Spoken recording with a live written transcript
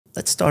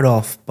Let's start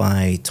off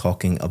by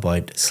talking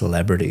about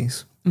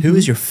celebrities. Who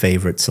is your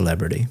favorite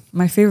celebrity?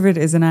 My favorite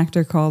is an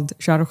actor called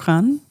Shah Rukh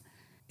Khan.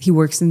 He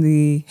works in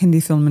the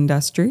Hindi film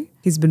industry.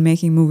 He's been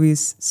making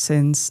movies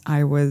since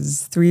I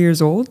was 3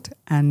 years old,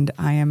 and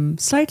I am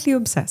slightly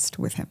obsessed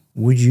with him.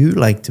 Would you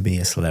like to be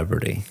a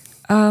celebrity?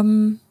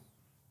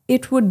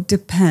 It would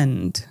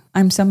depend.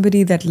 I'm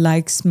somebody that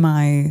likes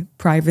my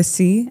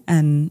privacy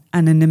and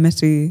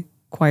anonymity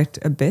quite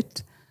a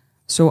bit.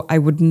 So I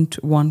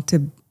wouldn't want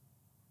to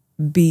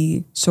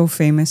be so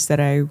famous that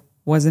I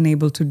wasn't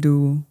able to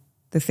do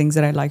the things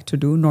that I like to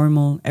do,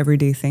 normal,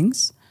 everyday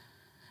things.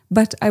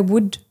 But I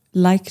would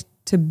like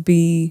to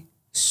be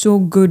so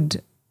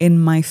good in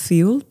my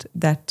field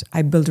that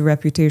I build a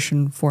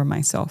reputation for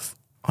myself.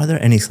 Are there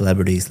any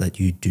celebrities that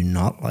you do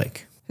not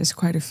like? There's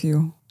quite a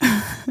few.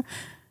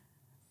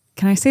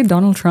 Can I say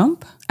Donald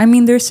Trump? I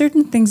mean, there are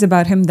certain things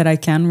about him that I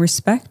can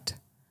respect,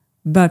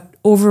 but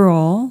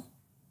overall,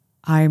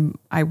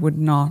 I would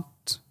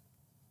not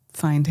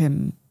find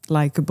him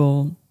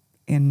likable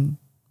in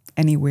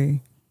any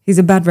way. He's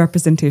a bad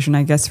representation,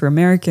 I guess, for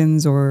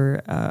Americans,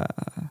 or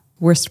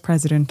worst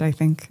president, I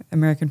think,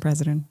 American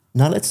president.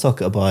 Now let's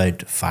talk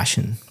about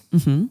fashion.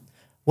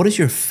 What is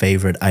your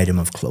favorite item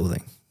of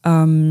clothing?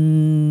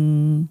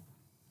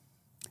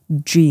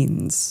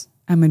 Jeans.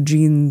 I'm a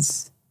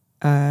jeans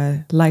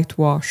light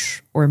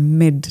wash or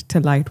mid to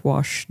light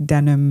wash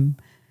denim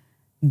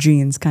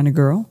jeans kind of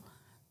girl.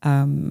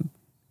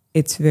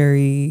 It's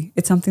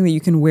something that you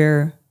can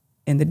wear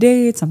in the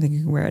day. It's something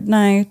you can wear at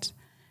night.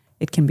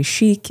 It can be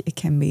chic. It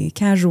can be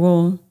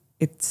casual.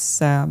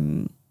 It's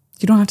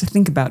you don't have to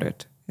think about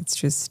it. It's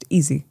just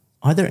easy.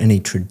 Are there any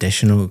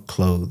traditional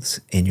clothes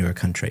in your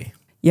country?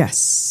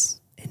 Yes.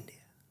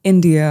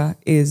 India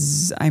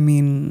is, I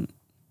mean,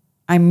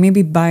 I'm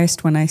maybe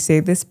biased when I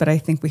say this, but I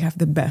think we have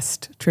the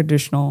best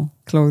traditional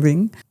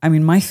clothing. I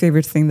mean, my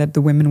favorite thing that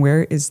the women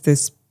wear is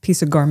this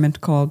piece of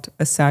garment called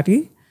a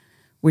sari,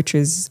 which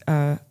is,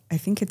 I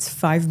think it's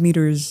 5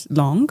 meters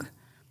long.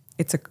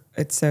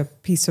 It's a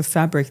piece of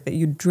fabric that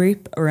you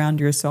drape around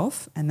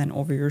yourself and then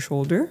over your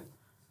shoulder.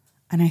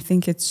 And I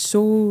think it's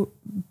so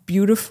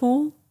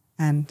beautiful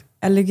and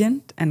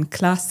elegant and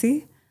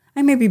classy.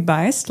 I may be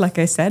biased, like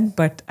I said,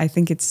 but I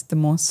think it's the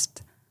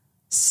most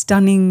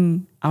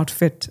stunning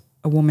outfit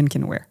a woman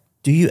can wear.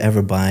 Do you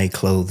ever buy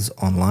clothes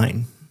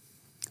online?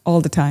 All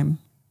the time.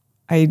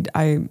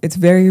 It's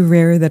very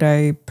rare that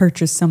I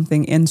purchase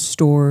something in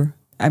store.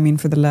 I mean,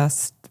 for the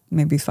last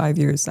maybe 5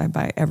 years, I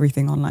buy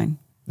everything online.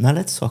 Now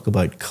let's talk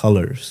about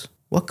colors.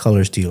 What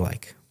colors do you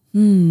like?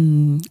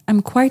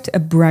 I'm quite a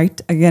bright,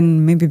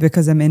 again, maybe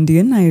because I'm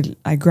Indian,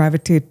 I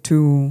gravitate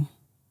to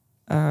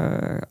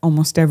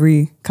almost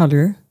every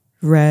color.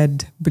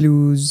 Red,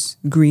 blues,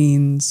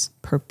 greens,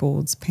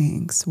 purples,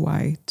 pinks,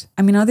 white.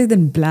 I mean, other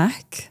than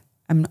black,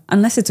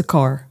 unless it's a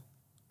car.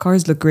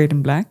 Cars look great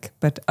in black,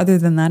 but other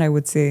than that, I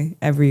would say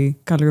every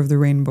color of the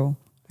rainbow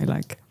I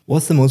like.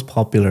 What's the most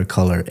popular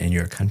color in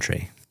your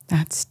country?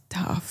 That's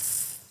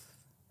tough.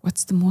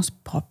 What's the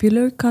most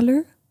popular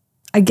color?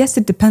 I guess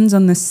it depends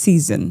on the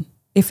season.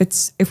 It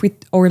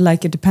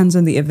depends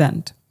on the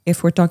event.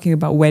 If we're talking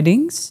about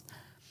weddings,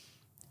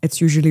 it's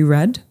usually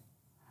red.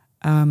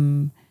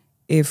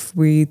 If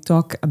we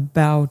talk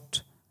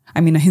about,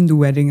 I mean, a Hindu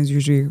wedding is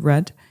usually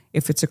red.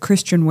 If it's a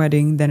Christian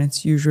wedding, then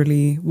it's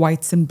usually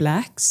whites and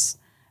blacks.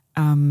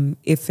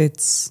 If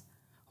it's,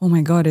 oh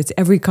my God, it's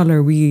every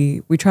color.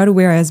 We try to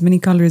wear as many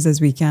colors as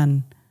we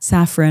can.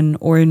 Saffron,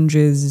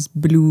 oranges,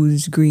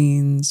 blues,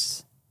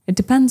 greens. It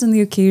depends on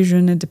the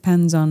occasion. It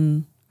depends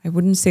on, I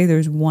wouldn't say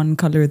there's one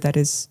color that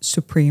is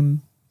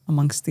supreme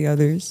amongst the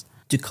others.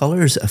 Do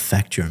colors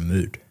affect your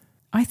mood?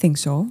 I think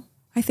so.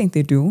 I think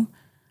they do.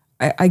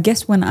 I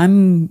guess when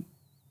I'm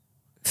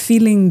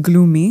feeling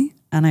gloomy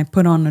and I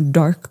put on a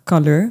dark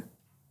color,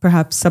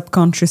 perhaps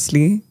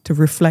subconsciously to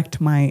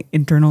reflect my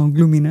internal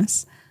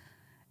gloominess,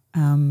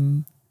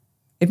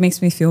 it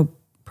makes me feel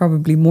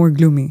probably more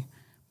gloomy.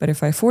 But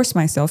if I force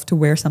myself to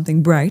wear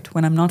something bright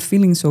when I'm not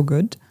feeling so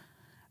good,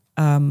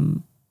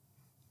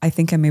 I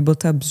think I'm able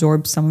to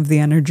absorb some of the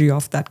energy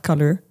of that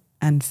color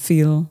and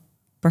feel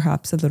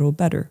perhaps a little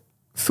better.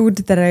 Food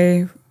that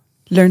I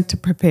learned to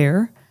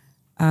prepare,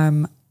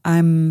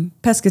 I'm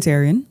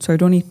pescatarian, so I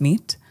don't eat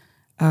meat,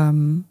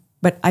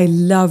 but I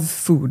love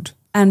food,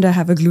 and I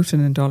have a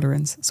gluten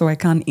intolerance, so I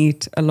can't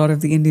eat a lot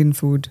of the Indian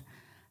food.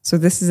 So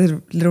this is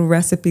a little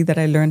recipe that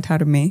I learned how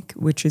to make,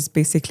 which is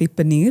basically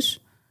paneer.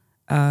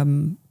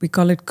 We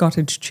call it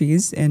cottage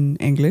cheese in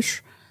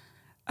English.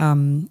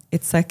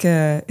 It's like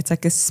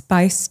a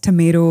spiced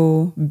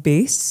tomato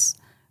base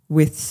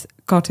with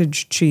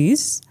cottage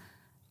cheese,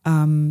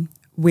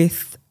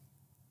 with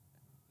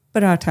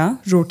paratha,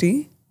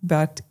 roti,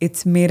 but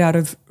it's made out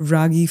of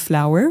ragi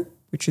flour,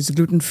 which is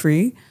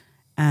gluten-free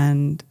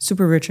and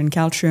super rich in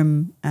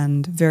calcium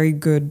and very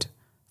good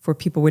for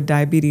people with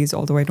diabetes,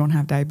 although I don't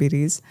have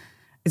diabetes.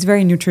 It's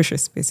very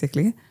nutritious,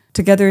 basically.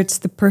 Together, it's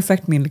the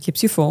perfect meal. It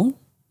keeps you full.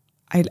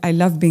 I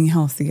love being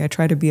healthy. I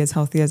try to be as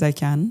healthy as I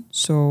can.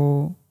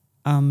 So,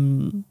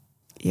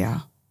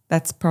 yeah,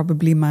 that's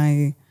probably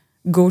my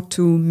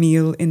go-to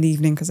meal in the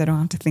evening because I don't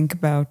have to think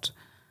about,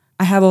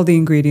 I have all the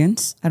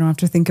ingredients. I don't have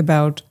to think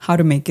about how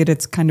to make it.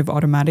 It's kind of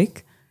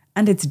automatic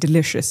and it's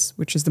delicious,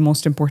 which is the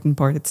most important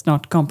part. It's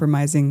not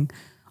compromising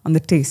on the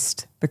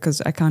taste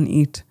because I can't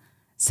eat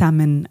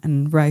salmon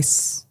and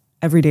rice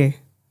every day.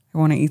 I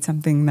want to eat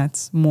something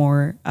that's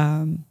more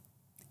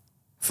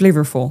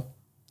flavorful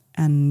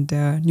and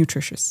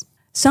nutritious.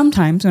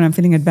 Sometimes when I'm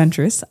feeling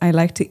adventurous, I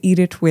like to eat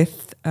it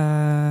with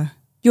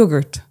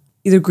yogurt,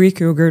 either Greek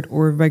yogurt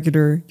or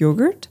regular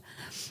yogurt,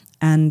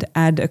 and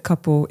add a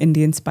couple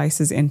Indian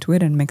spices into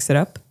it and mix it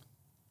up.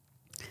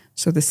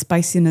 So the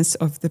spiciness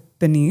of the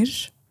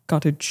paneer,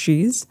 cottage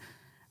cheese,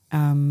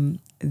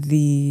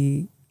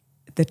 the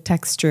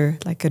texture,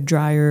 like a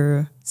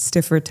drier,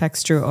 stiffer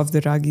texture of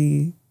the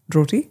ragi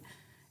roti,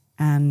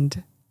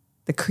 and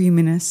the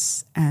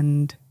creaminess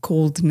and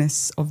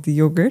coldness of the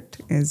yogurt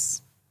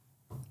is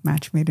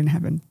match made in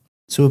heaven.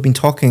 So we've been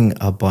talking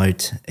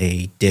about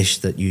a dish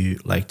that you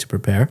like to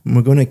prepare. And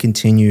we're going to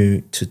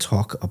continue to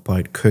talk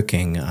about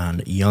cooking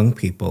and young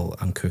people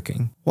and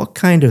cooking. What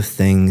kind of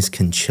things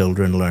can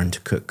children learn to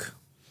cook?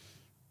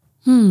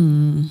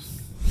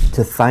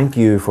 To thank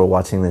you for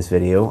watching this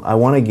video, I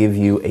want to give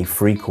you a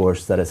free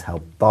course that has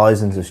helped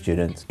thousands of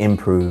students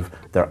improve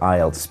their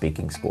IELTS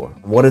speaking score.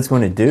 What it's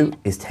going to do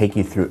is take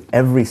you through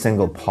every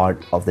single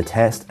part of the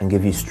test and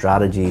give you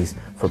strategies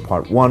for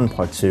part 1,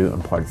 part 2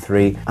 and part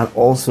 3, and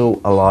also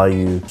allow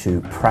you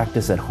to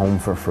practice at home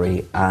for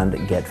free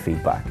and get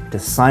feedback. To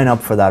sign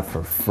up for that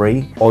for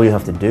free, all you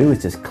have to do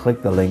is just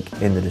click the link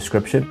in the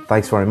description.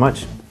 Thanks very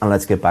much, and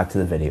let's get back to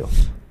the video.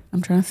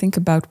 I'm trying to think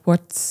about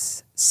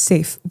what's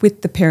safe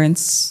with the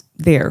parents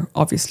there.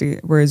 Obviously,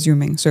 we're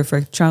assuming. So if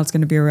a child's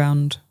going to be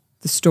around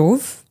the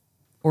stove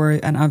or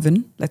an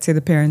oven, let's say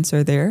the parents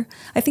are there.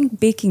 I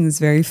think baking is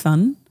very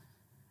fun,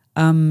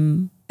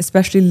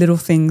 especially little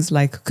things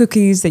like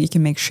cookies that you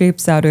can make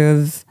shapes out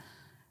of.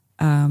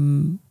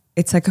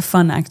 It's like a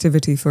fun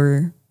activity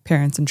for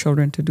parents and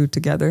children to do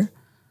together.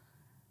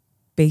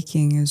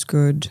 Baking is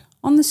good.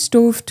 On the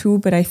stove too,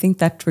 but I think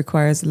that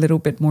requires a little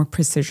bit more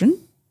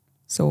precision.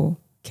 So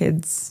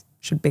kids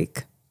should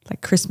bake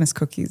like Christmas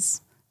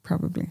cookies,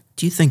 probably.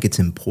 Do you think it's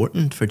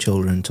important for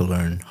children to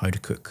learn how to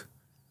cook?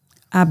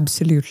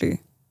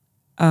 Absolutely.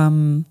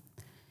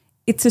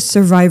 It's a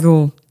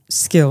survival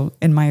skill,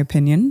 in my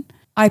opinion.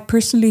 I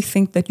personally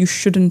think that you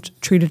shouldn't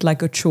treat it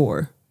like a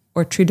chore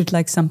or treat it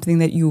like something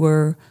that you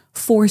were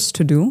forced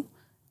to do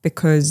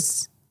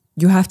because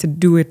you have to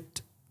do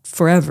it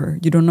forever.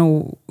 You don't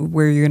know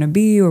where you're going to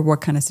be or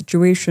what kind of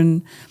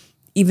situation.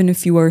 Even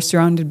if you are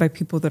surrounded by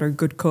people that are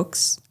good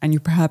cooks and you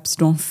perhaps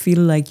don't feel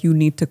like you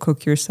need to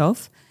cook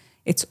yourself,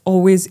 it's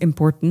always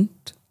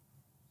important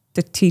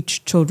to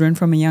teach children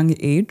from a young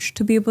age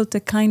to be able to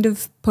kind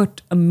of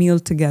put a meal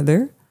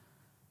together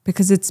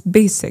because it's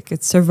basic,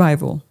 it's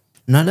survival.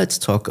 Now let's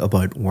talk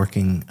about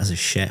working as a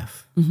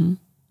chef.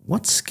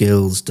 What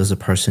skills does a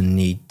person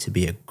need to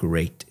be a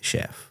great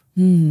chef?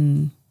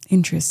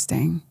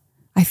 Interesting.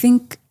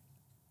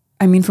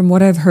 I mean, from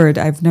what I've heard,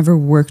 I've never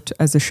worked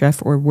as a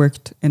chef or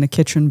worked in a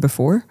kitchen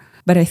before,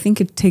 but I think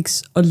it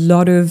takes a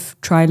lot of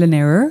trial and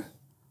error.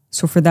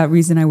 So for that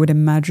reason, I would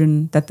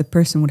imagine that the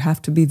person would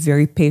have to be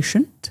very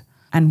patient.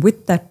 And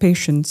with that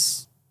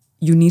patience,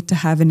 you need to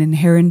have an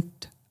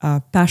inherent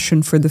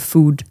passion for the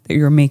food that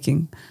you're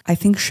making. I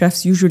think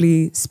chefs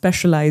usually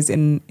specialize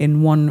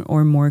in one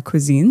or more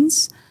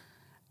cuisines.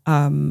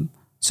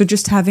 So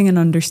just having an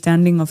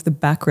understanding of the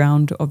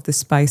background of the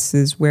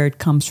spices, where it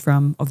comes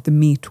from, of the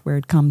meat, where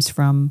it comes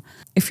from.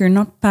 If you're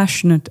not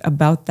passionate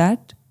about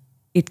that,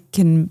 it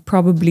can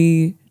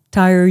probably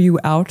tire you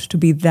out to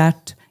be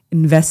that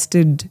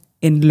invested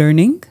in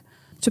learning.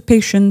 So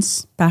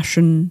patience,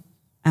 passion,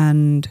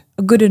 and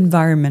a good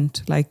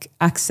environment, like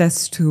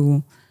access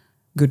to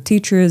good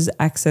teachers,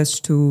 access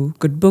to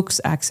good books,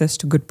 access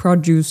to good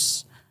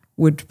produce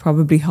would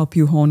probably help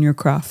you hone your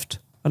craft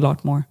a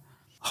lot more.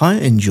 How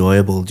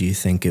enjoyable do you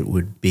think it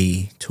would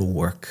be to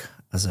work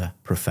as a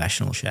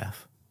professional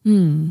chef?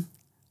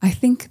 I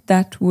think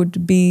that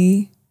would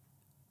be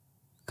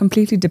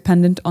completely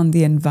dependent on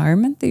the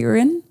environment that you're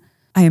in.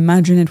 I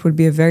imagine it would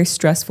be a very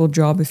stressful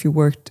job if you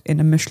worked in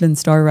a Michelin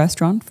star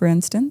restaurant, for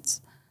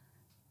instance.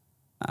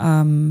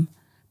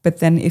 But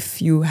then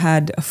if you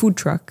had a food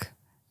truck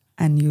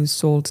and you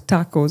sold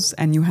tacos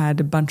and you had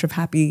a bunch of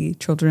happy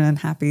children and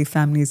happy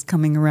families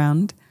coming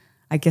around,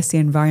 I guess the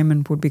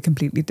environment would be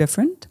completely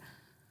different.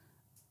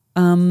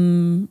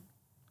 I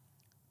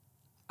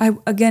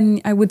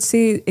would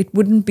say it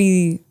wouldn't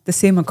be the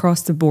same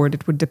across the board.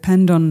 It would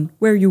depend on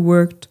where you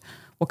worked,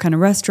 what kind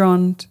of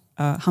restaurant,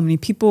 how many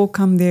people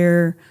come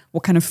there,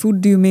 what kind of food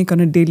do you make on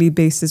a daily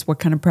basis, what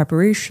kind of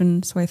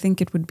preparation. So I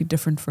think it would be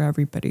different for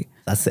everybody.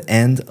 That's the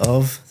end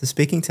of the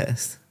speaking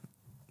test.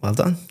 Well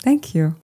done. Thank you.